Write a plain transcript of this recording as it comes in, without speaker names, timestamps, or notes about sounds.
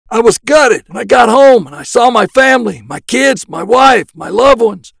was gutted. When I got home and I saw my family, my kids, my wife, my loved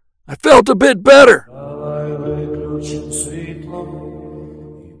ones, I felt a bit better.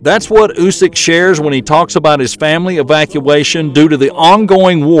 That's what Usyk shares when he talks about his family evacuation due to the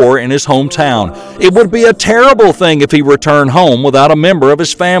ongoing war in his hometown. It would be a terrible thing if he returned home without a member of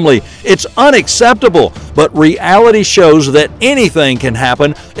his family. It's unacceptable, but reality shows that anything can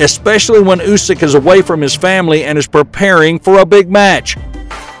happen, especially when Usyk is away from his family and is preparing for a big match.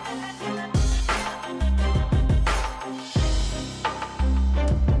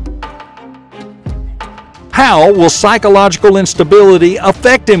 How will psychological instability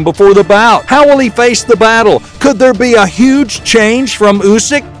affect him before the bout? How will he face the battle? Could there be a huge change from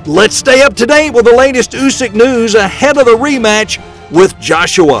Usyk? Let's stay up to date with the latest Usyk news ahead of the rematch with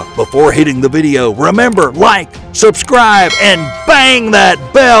Joshua. Before hitting the video, remember, like, subscribe, and bang that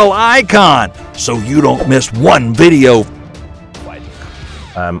bell icon so you don't miss one video.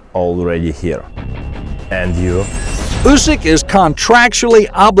 I'm already here. And you? Usyk is contractually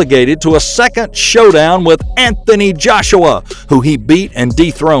obligated to a second showdown with Anthony Joshua, who he beat and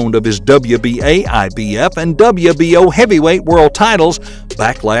dethroned of his WBA, IBF, and WBO heavyweight world titles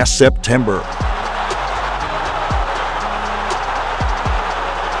back last September.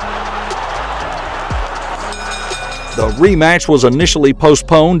 The rematch was initially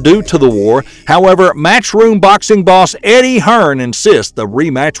postponed due to the war. However, Matchroom boxing boss Eddie Hearn insists the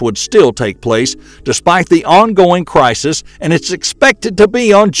rematch would still take place despite the ongoing crisis, and it's expected to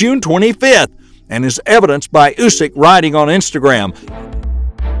be on June 25th, and is evidenced by Usyk writing on Instagram,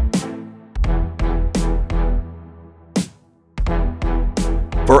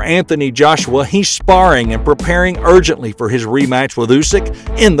 for Anthony Joshua, he's sparring and preparing urgently for his rematch with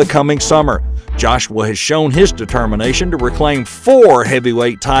Usyk in the coming summer. Joshua has shown his determination to reclaim 4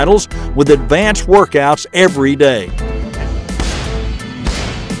 heavyweight titles with advanced workouts every day.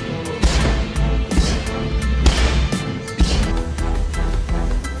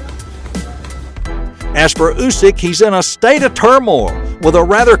 As for Usyk, he's in a state of turmoil with a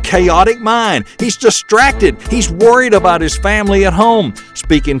rather chaotic mind. He's distracted. He's worried about his family at home.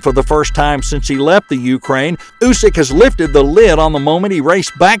 Speaking for the first time since he left the Ukraine, Usyk has lifted the lid on the moment he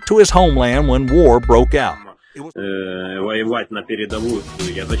raced back to his homeland when war broke out. Воевать на передовую.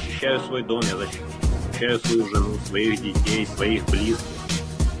 Я защищаю свой дом, я защищаю свою жену, своих детей, своих близких.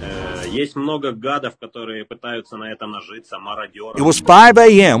 Есть много гадов, которые пытаются на этом нажиться, мародеров. It was 5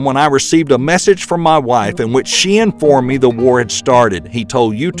 a.m. when I received a message from my wife in which she informed me the war had started, he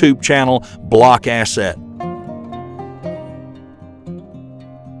told YouTube channel Block Asset.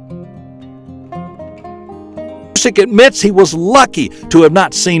 Usyk admits he was lucky to have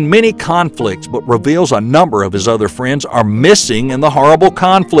not seen many conflicts, but reveals a number of his other friends are missing in the horrible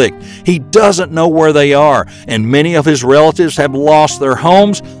conflict. He doesn't know where they are, and many of his relatives have lost their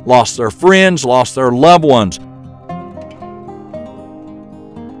homes, lost their friends, lost their loved ones.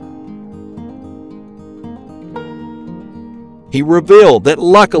 He revealed that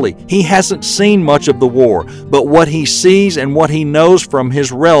luckily he hasn't seen much of the war, but what he sees and what he knows from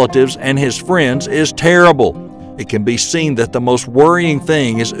his relatives and his friends is terrible. It can be seen that the most worrying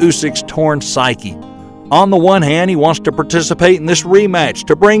thing is Usyk's torn psyche. On the one hand, he wants to participate in this rematch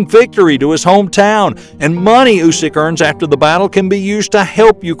to bring victory to his hometown, and money Usyk earns after the battle can be used to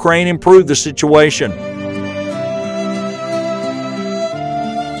help Ukraine improve the situation.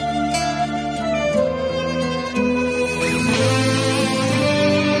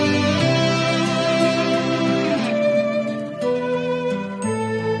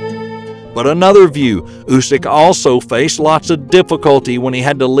 But another view, Usyk also faced lots of difficulty when he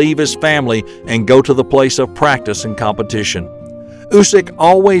had to leave his family and go to the place of practice and competition. Usyk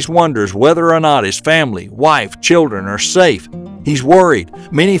always wonders whether or not his family, wife, children are safe. He's worried.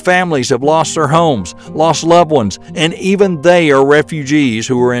 Many families have lost their homes, lost loved ones, and even they are refugees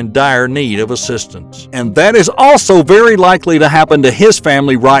who are in dire need of assistance. And that is also very likely to happen to his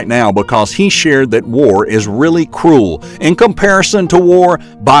family right now, because he shared that war is really cruel. In comparison to war,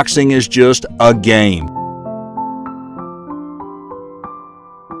 boxing is just a game.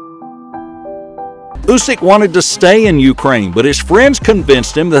 Usyk wanted to stay in Ukraine, but his friends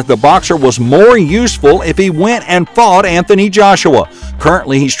convinced him that the boxer was more useful if he went and fought Anthony Joshua.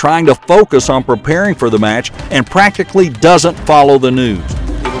 Currently, he's trying to focus on preparing for the match and practically doesn't follow the news.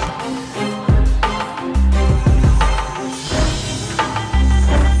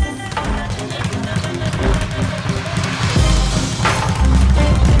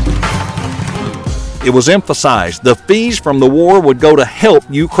 It was emphasized the fees from the war would go to help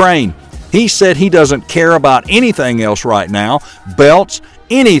Ukraine. He said he doesn't care about anything else right now, belts,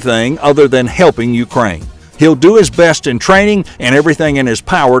 anything other than helping Ukraine. He'll do his best in training and everything in his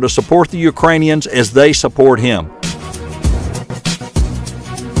power to support the Ukrainians as they support him.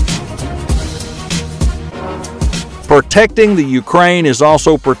 Protecting the Ukraine is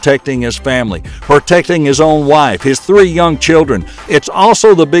also protecting his family, protecting his own wife, his 3 young children. It's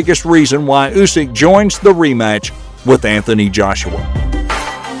also the biggest reason why Usyk joins the rematch with Anthony Joshua.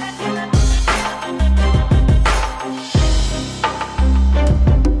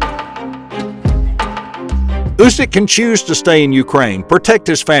 Usyk can choose to stay in Ukraine, protect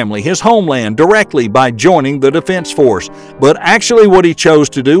his family, his homeland directly by joining the defense force. But actually what he chose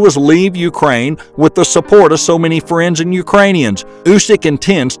to do was leave Ukraine with the support of so many friends and Ukrainians. Usyk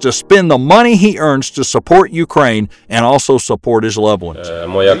intends to spend the money he earns to support Ukraine and also support his loved ones.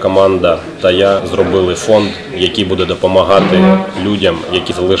 Моя команда та я зробили фонд, який буде допомагати людям,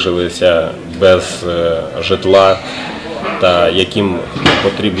 які залишилися без житла та яким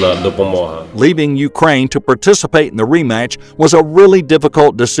потрібна допомога. Leaving Ukraine to participate in the rematch was a really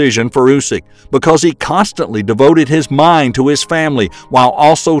difficult decision for Usyk because he constantly devoted his mind to his family while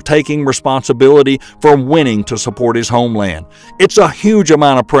also taking responsibility for winning to support his homeland. It's a huge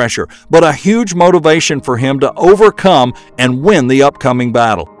amount of pressure, but a huge motivation for him to overcome and win the upcoming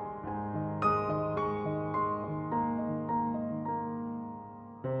battle.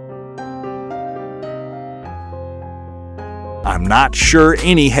 I'm not sure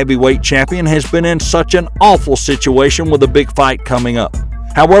any heavyweight champion has been in such an awful situation with a big fight coming up.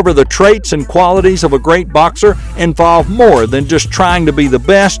 However, the traits and qualities of a great boxer involve more than just trying to be the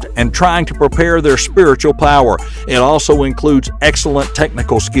best and trying to prepare their spiritual power. It also includes excellent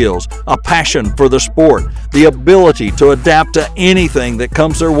technical skills, a passion for the sport, the ability to adapt to anything that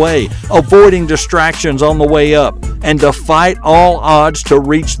comes their way, avoiding distractions on the way up, and to fight all odds to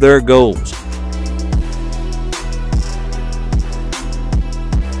reach their goals.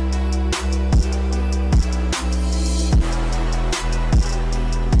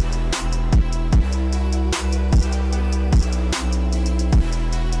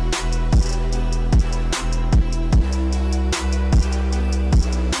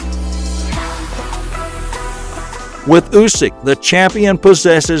 With Usyk, the champion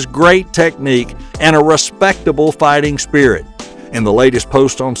possesses great technique and a respectable fighting spirit. In the latest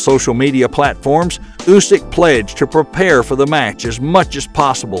post on social media platforms, Usyk pledged to prepare for the match as much as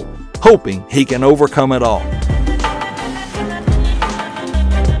possible, hoping he can overcome it all.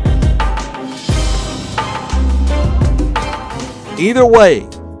 Either way,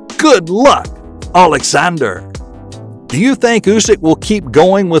 good luck, Oleksandr. Do you think Usyk will keep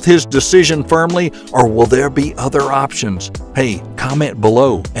going with his decision firmly, or will there be other options? Hey, comment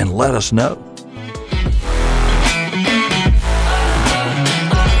below and let us know.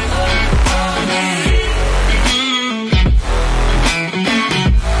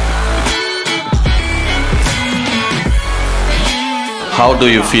 How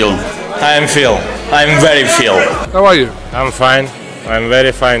do you feel? I'm very feel. How are you? I'm fine. I'm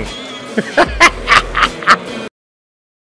very fine.